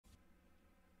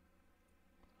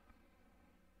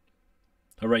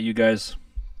All right, you guys.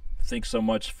 Thanks so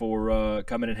much for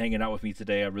coming and hanging out with me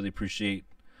today. I really appreciate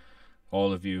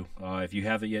all of you. If you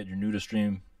haven't yet, you're new to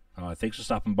stream. Thanks for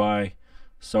stopping by.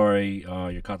 Sorry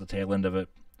you caught the tail end of it.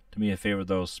 Do me a favor,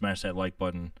 though, smash that like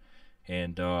button.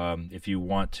 And if you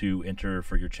want to enter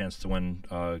for your chance to win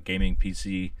gaming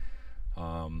PC,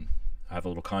 I have a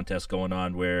little contest going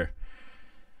on where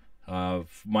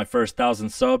my first 1,000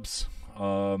 subs,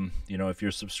 if you're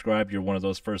subscribed, you're one of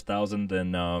those first 1,000,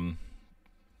 then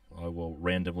I will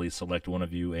randomly select one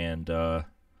of you and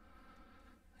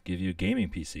give you a gaming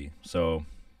PC. So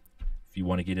if you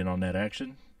want to get in on that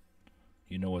action,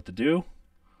 you know what to do.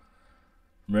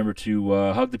 Remember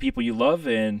to hug the people you love,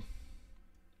 and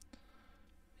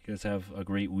you guys have a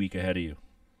great week ahead of you.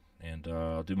 And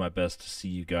I'll do my best to see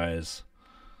you guys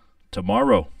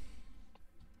tomorrow.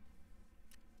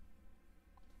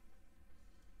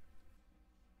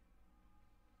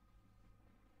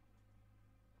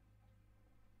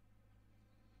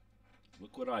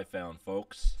 Look what I found,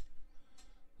 folks.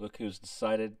 Look who's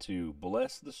decided to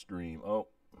bless the stream. Oh,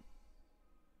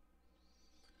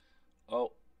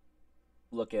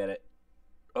 look at it.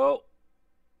 Oh,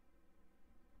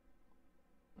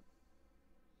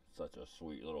 such a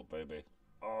sweet little baby.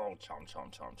 Oh, chomp,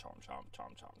 chomp, chomp, chomp, chomp,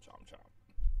 chomp, chomp, chomp, chomp.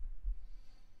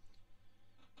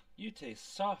 You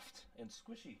taste soft and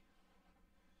squishy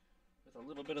with a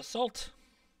little bit of salt.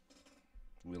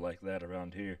 We like that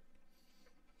around here.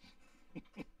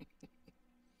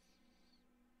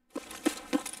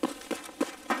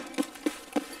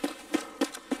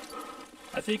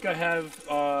 I think I have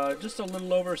just a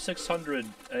little over 600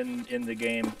 in the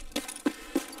game.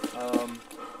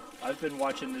 I've been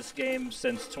watching this game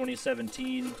since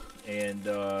 2017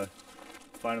 and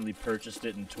finally purchased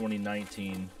it in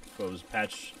 2019. So it was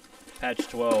patch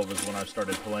 12 is when I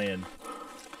started playing.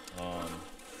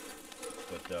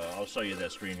 But I'll show you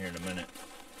that screen here in a minute.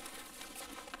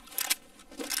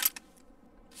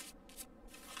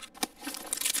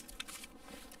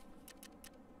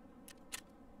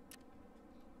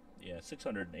 Yeah,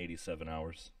 687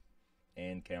 hours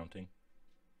and counting.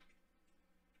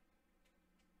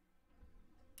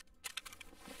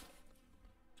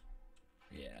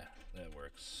 Yeah, that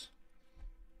works.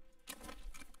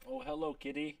 Oh, hello,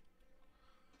 kitty.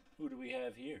 Who do we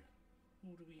have here?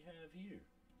 Who do we have here?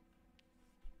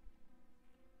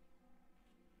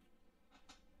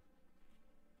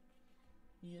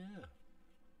 Yeah.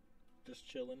 Just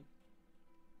chilling.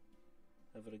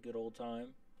 Having a good old time.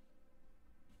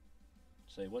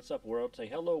 Say, what's up, world? Say,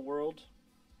 hello, world.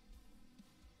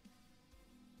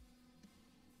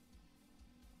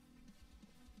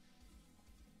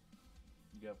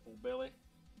 You got full belly?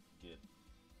 Good.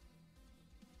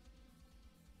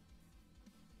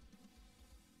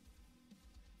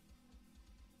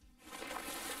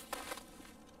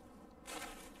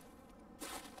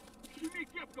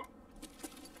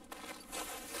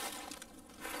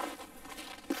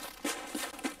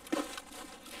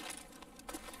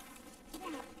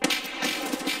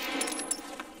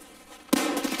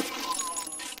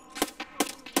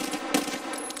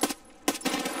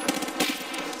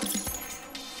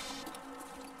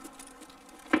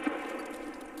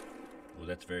 Oh,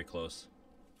 that's very close.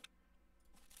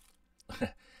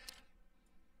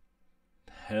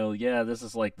 Hell yeah, this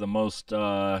is like the most,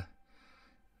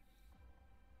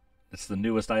 it's the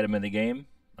newest item in the game,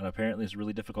 and apparently it's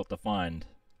really difficult to find.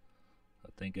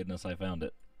 But thank goodness I found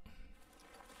it.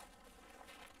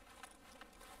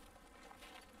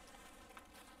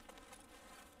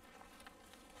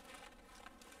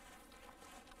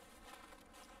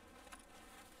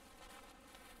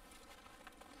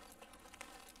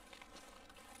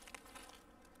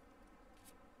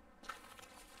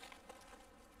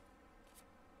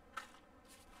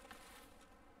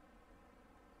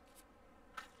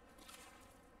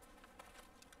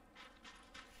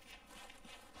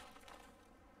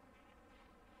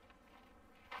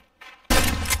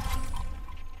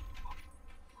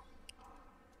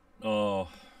 Oh,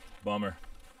 bummer.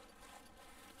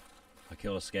 I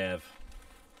killed a scav.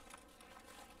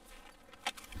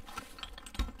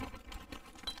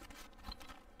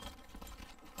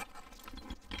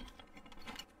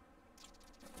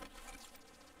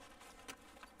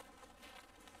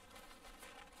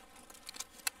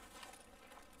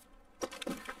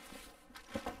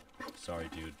 Sorry,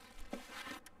 dude.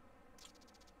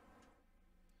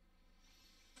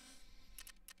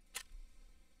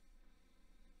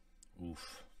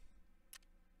 Oof.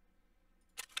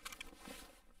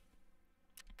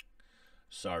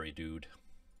 Sorry, dude.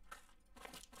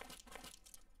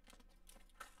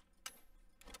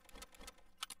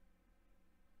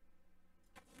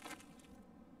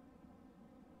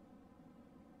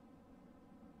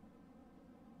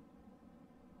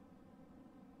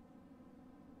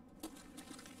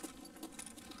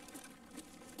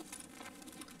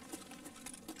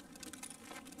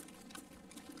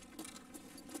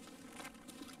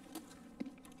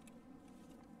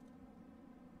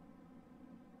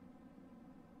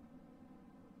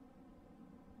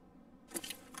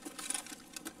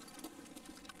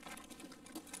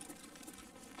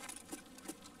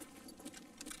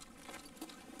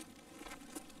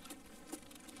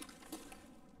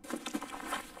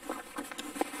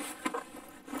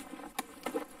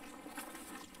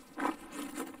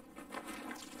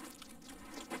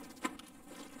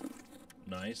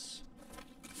 Nice.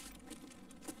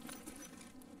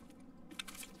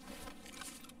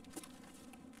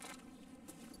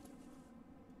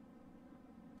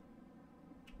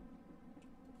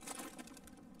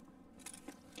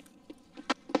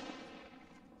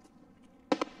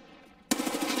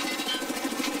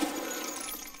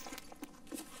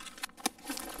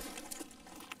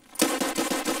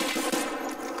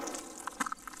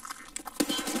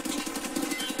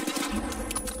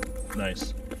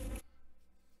 Nice.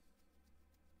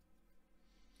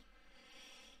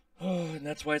 Oh, and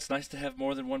that's why it's nice to have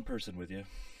more than one person with you.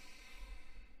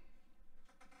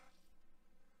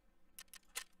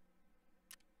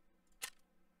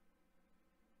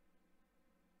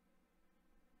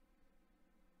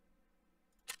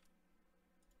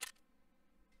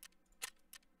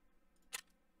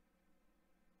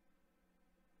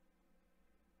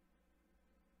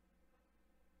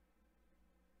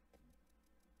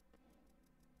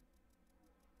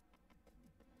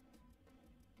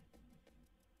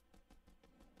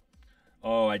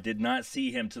 Oh, I did not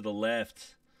see him to the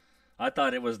left. I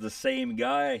thought it was the same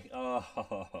guy. Oh,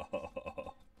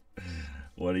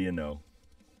 what do you know?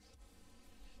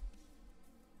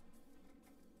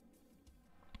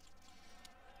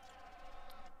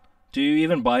 Do you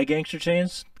even buy gangster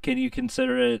chains? Can you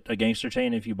consider it a gangster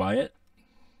chain if you buy it?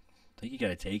 I think you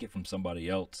gotta take it from somebody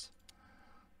else.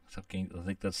 I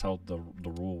think that's how the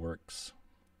rule works.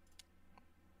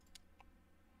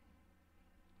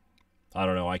 I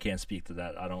don't know. I can't speak to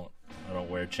that. I don't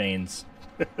wear chains.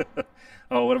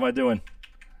 Oh, what am I doing?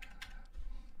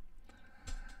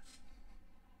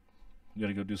 I'm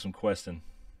gonna go do some questing.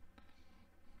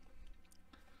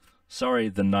 Sorry,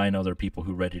 the 9 other people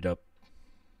who readied up.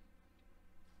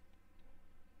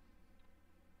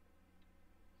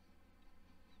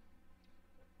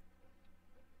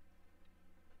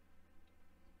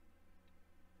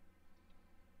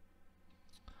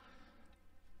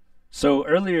 So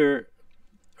earlier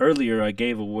I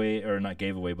gave away, or not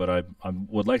gave away, but I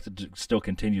would like to still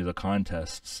continue the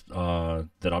contests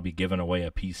that I'll be giving away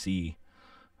a PC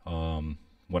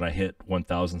when I hit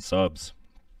 1,000 subs.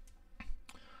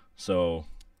 So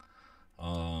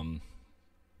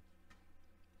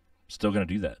still gonna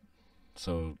do that.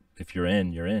 So if you're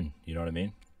in, you're in. You know what I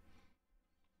mean?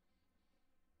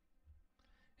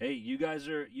 Hey, you guys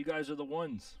are the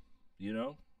ones. You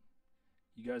know,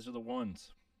 you guys are the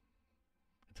ones.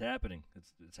 It's happening.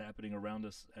 It's happening around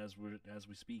us as we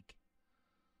speak.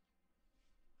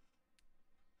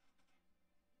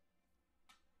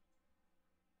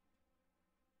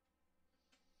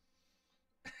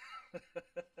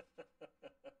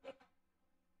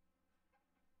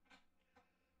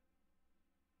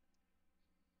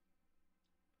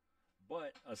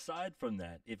 But aside from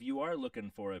that, if you are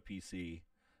looking for a PC,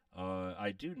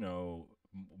 I do know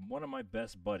one of my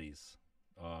best buddies.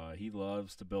 He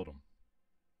loves to build them,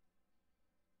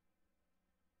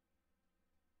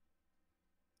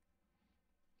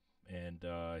 and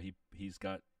he's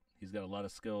got a lot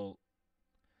of skill.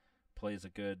 Plays a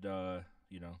good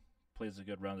plays a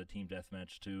good round of team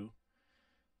deathmatch too.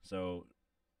 So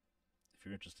if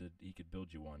you're interested, he could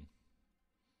build you one.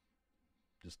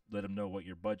 Just let him know what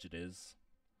your budget is,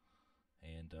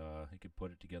 and he could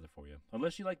put it together for you.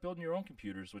 Unless you like building your own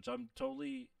computers, which I'm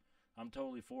totally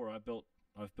for. I've built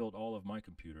all of my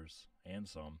computers and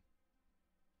some.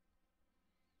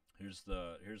 Here's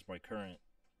my current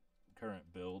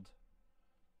build.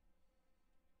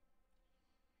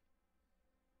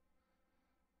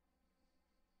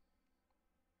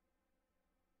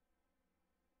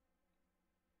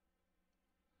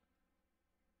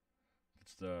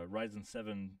 It's the Ryzen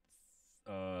 7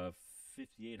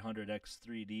 5800X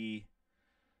 3D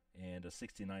and a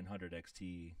 6900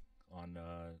 XT on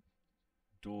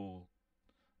dual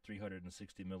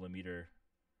 360 millimeter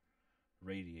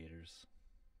radiators.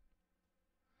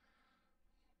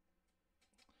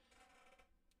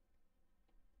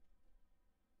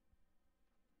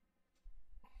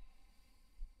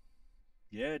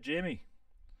 Yeah, Jamie.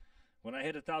 When I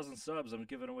hit 1,000 subs, I'm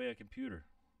giving away a computer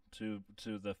to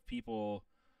the people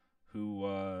who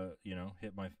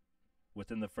hit my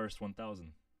within the first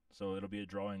 1,000. So it'll be a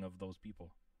drawing of those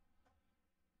people.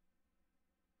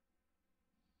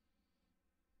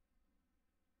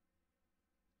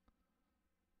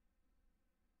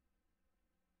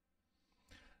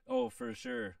 Oh, for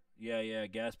sure. Yeah, yeah,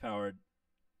 gas powered.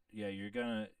 Yeah,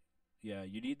 yeah,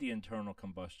 you need the internal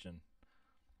combustion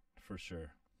for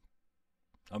sure.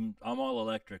 I'm all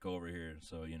electric over here,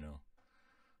 so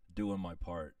doing my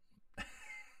part.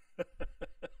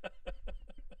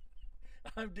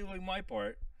 I'm doing my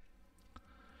part.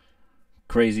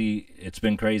 Crazy. It's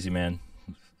been crazy, man.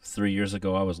 3 years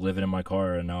ago, I was living in my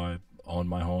car, and now I own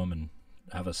my home and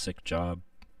have a sick job.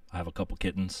 I have a couple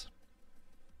kittens.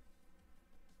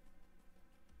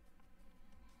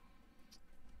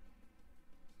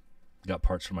 Got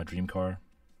parts for my dream car.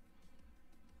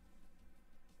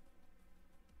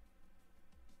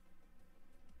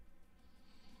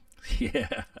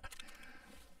 Yeah.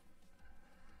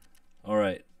 All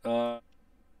right. Hello.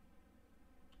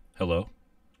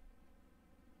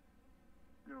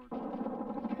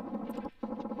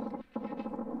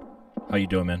 How you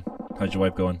doing, man? How's your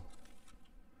wife going?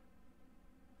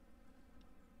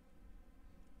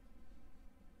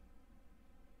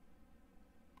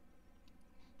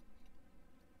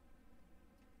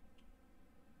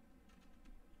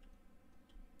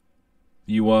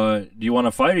 Do you want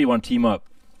to fight or you want to team up?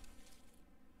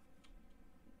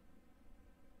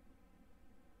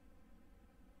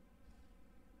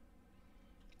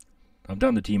 I'm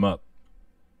down to team up.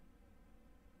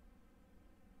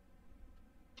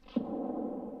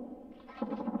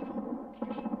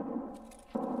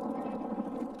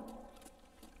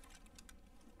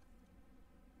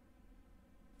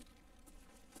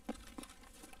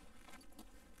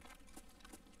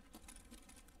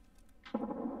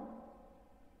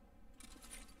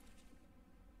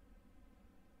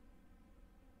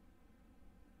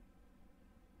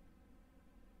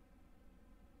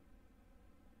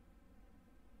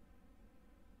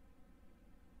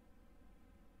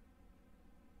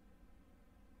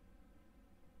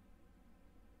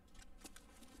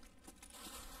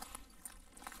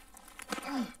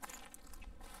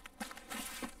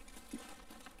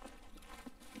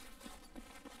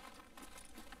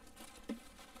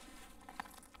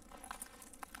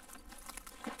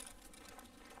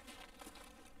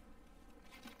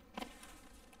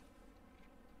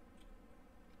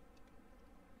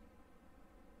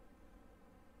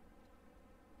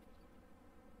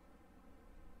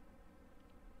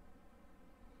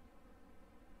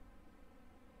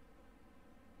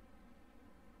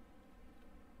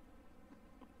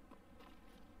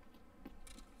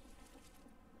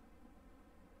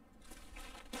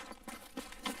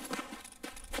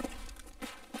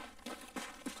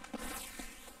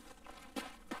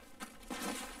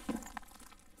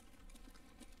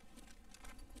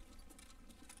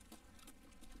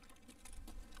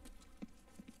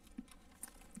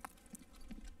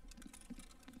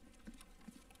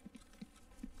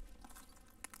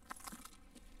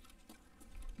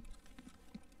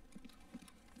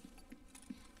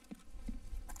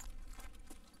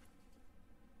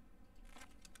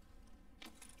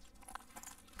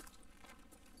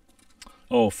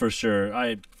 Oh, for sure.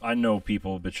 I know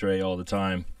people betray all the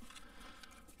time,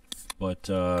 but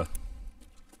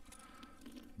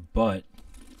but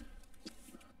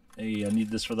hey, I need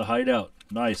this for the hideout.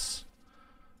 Nice.